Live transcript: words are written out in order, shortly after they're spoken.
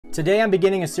Today I'm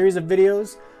beginning a series of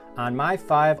videos on my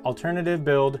 5 alternative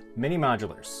build mini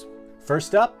modulars.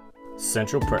 First up,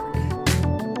 Central Perk.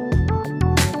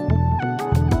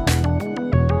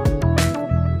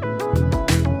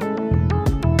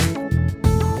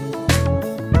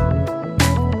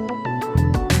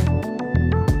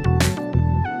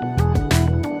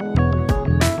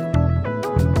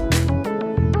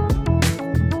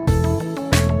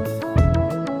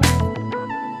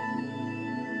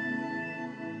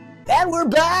 And we're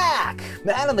back!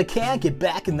 Man in the can, get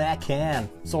back in that can.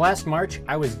 So last March,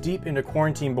 I was deep into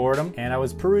quarantine boredom and I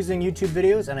was perusing YouTube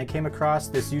videos and I came across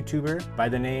this YouTuber by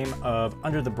the name of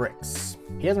Under the Bricks.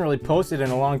 He hasn't really posted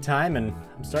in a long time and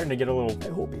I'm starting to get a little,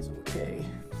 I hope he's okay.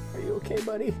 Are you okay,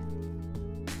 buddy?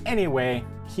 Anyway,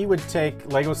 he would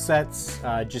take Lego sets,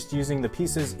 just using the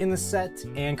pieces in the set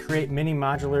and create mini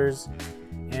modulars.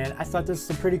 And I thought this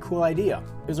was a pretty cool idea.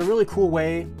 It was a really cool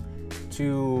way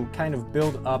to kind of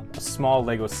build up a small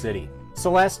Lego city.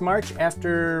 So last March,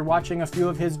 after watching a few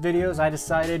of his videos, I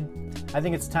decided I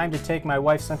think it's time to take my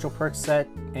wife's Central Perk set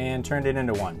and turn it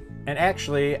into one. And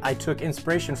actually, I took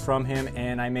inspiration from him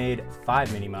and I made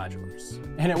 5 mini modulars.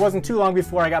 And it wasn't too long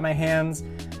before I got my hands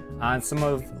on some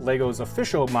of LEGO's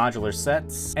official modular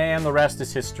sets, and the rest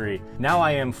is history. Now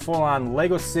I am full on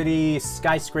Lego City,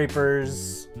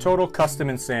 skyscrapers, total custom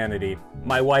insanity.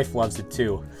 My wife loves it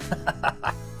too.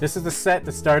 This is the set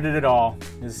that started it all.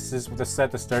 This is the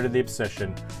set that started the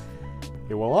obsession.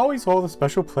 It will always hold a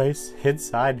special place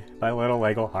inside my little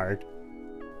Lego heart.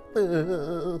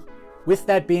 With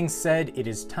that being said, it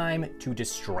is time to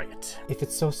destroy it. If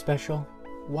it's so special,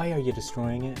 why are you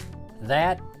destroying it?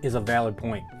 That is a valid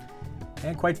point.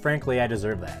 And quite frankly, I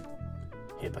deserve that.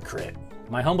 Hypocrite.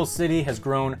 My humble city has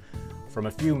grown from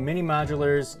a few mini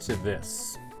modulars to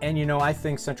this. And you know, I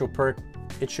think Central Perk,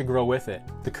 it should grow with it.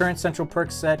 The current Central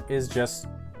Perk set is just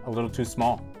a little too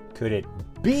small. Could it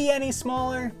be any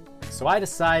smaller? So I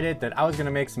decided that I was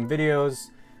gonna make some videos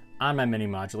on my mini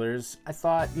modulars. I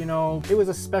thought, you know, it was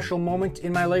a special moment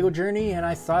in my Lego journey and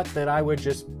I thought that I would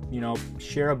just, you know,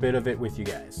 share a bit of it with you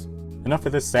guys. Enough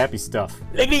of this sappy stuff.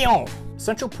 Legion!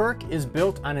 Central Perk is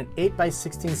built on an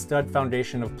 8x16 stud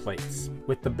foundation of plates,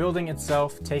 with the building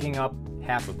itself taking up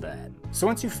half of that. So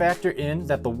once you factor in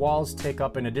that the walls take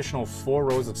up an additional 4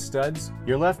 rows of studs,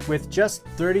 you're left with just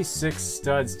 36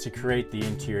 studs to create the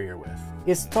interior with.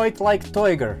 It's toit like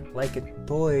toiger, like a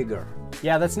toiger.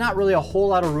 Yeah, that's not really a whole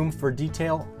lot of room for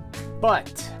detail,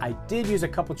 but I did use a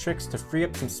couple tricks to free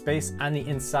up some space on the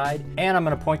inside, and I'm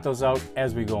gonna point those out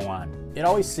as we go on. It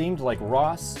always seemed like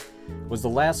Ross was the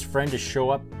last friend to show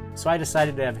up, so I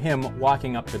decided to have him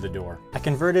walking up to the door. I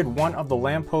converted one of the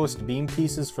lamppost beam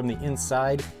pieces from the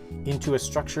inside into a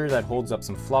structure that holds up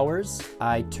some flowers.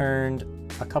 I turned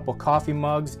a couple coffee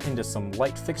mugs into some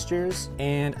light fixtures,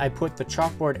 and I put the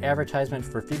chalkboard advertisement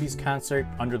for Phoebe's concert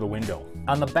under the window.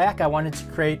 On the back, I wanted to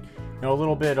create a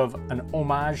little bit of an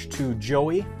homage to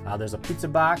Joey. There's a pizza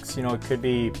box, you know, it could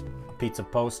be a pizza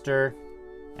poster,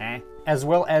 as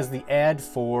well as the ad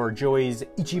for Joey's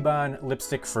Ichiban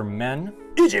lipstick for men.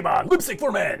 Ichiban lipstick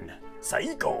for men!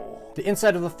 Saiko! The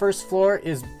inside of the first floor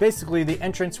is basically the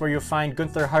entrance where you'll find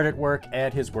Gunther hard at work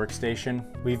at his workstation.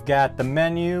 We've got the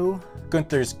menu,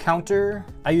 Gunther's counter.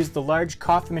 I used the large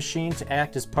coffee machine to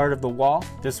act as part of the wall.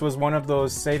 This was one of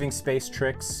those saving space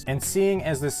tricks. And seeing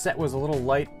as this set was a little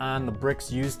light on the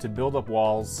bricks used to build up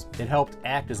walls, it helped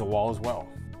act as a wall as well.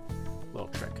 Little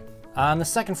trick. On the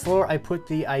second floor, I put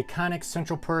the iconic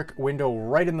Central Perk window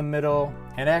right in the middle,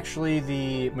 and actually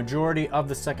the majority of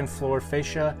the second floor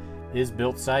fascia is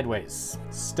built sideways.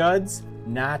 Studs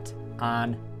not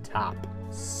on top.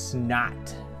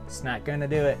 Snot. It's not gonna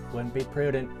do it. Wouldn't be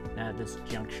prudent at this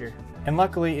juncture. And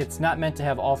luckily, it's not meant to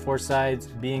have all 4 sides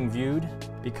being viewed,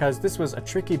 because this was a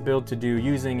tricky build to do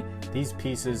using these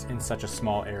pieces in such a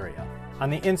small area. On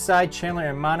the inside, Chandler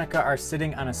and Monica are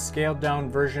sitting on a scaled down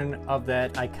version of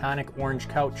that iconic orange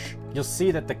couch. You'll see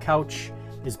that the couch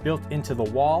is built into the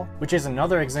wall, which is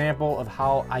another example of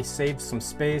how I saved some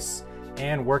space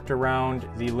and worked around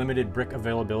the limited brick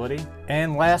availability.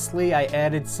 And lastly, I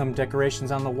added some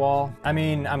decorations on the wall. I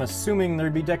mean, I'm assuming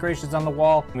there'd be decorations on the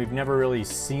wall. We've never really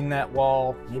seen that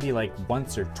wall, maybe like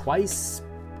once or twice.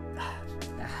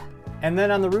 And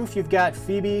then on the roof, you've got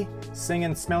Phoebe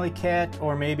singing Smelly Cat,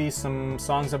 or maybe some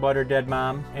songs about her dead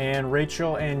mom. And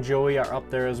Rachel and Joey are up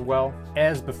there as well.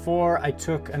 As before, I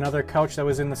took another couch that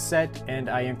was in the set and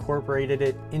I incorporated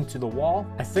it into the wall.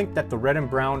 I think that the red and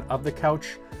brown of the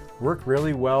couch work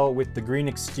really well with the green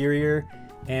exterior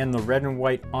and the red and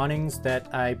white awnings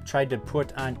that I tried to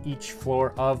put on each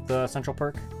floor of the Central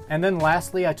Perk. And then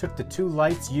lastly, I took the 2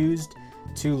 lights used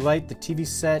to light the TV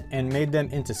set and made them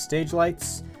into stage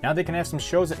lights. Now they can have some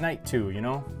shows at night too, you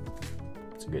know?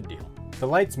 It's a good deal. The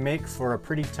lights make for a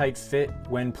pretty tight fit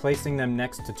when placing them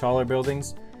next to taller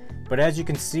buildings, but as you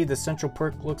can see, the Central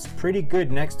Perk looks pretty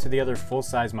good next to the other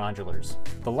full-size modulars.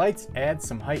 The lights add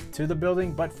some height to the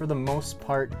building, but for the most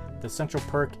part, the Central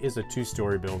Perk is a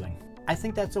 2-story building. I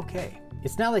think that's okay.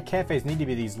 It's not like cafes need to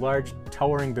be these large,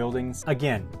 towering buildings.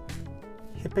 Again,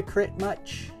 hypocrite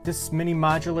much? This mini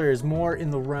modular is more in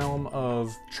the realm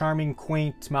of charming,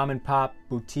 quaint, mom and pop,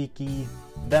 boutique-y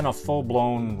than a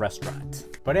full-blown restaurant.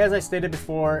 But as I stated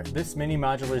before, this mini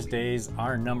modular's days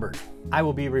are numbered. I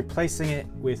will be replacing it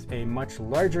with a much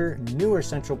larger, newer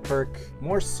Central Perk,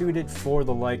 more suited for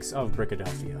the likes of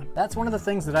Brickadelphia. That's one of the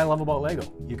things that I love about LEGO.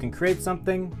 You can create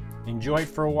something, enjoy it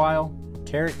for a while,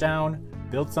 tear it down,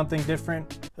 build something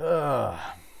different.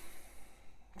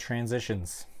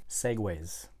 Transitions.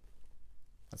 Segues.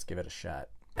 Let's give it a shot.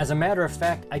 As a matter of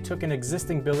fact, I took an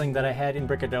existing building that I had in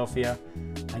Brickadelphia,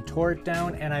 I tore it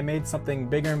down and I made something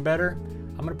bigger and better.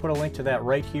 I'm gonna put a link to that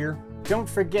right here. Don't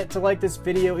forget to like this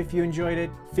video if you enjoyed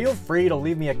it. Feel free to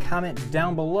leave me a comment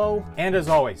down below. And as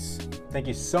always, thank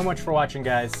you so much for watching,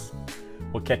 guys.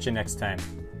 We'll catch you next time.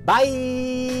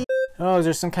 Bye! Oh, is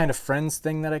there some kind of friends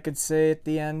thing that I could say at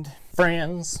the end?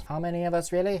 Friends. How many of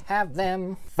us really have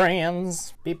them?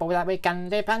 Friends. People that we can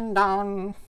depend on.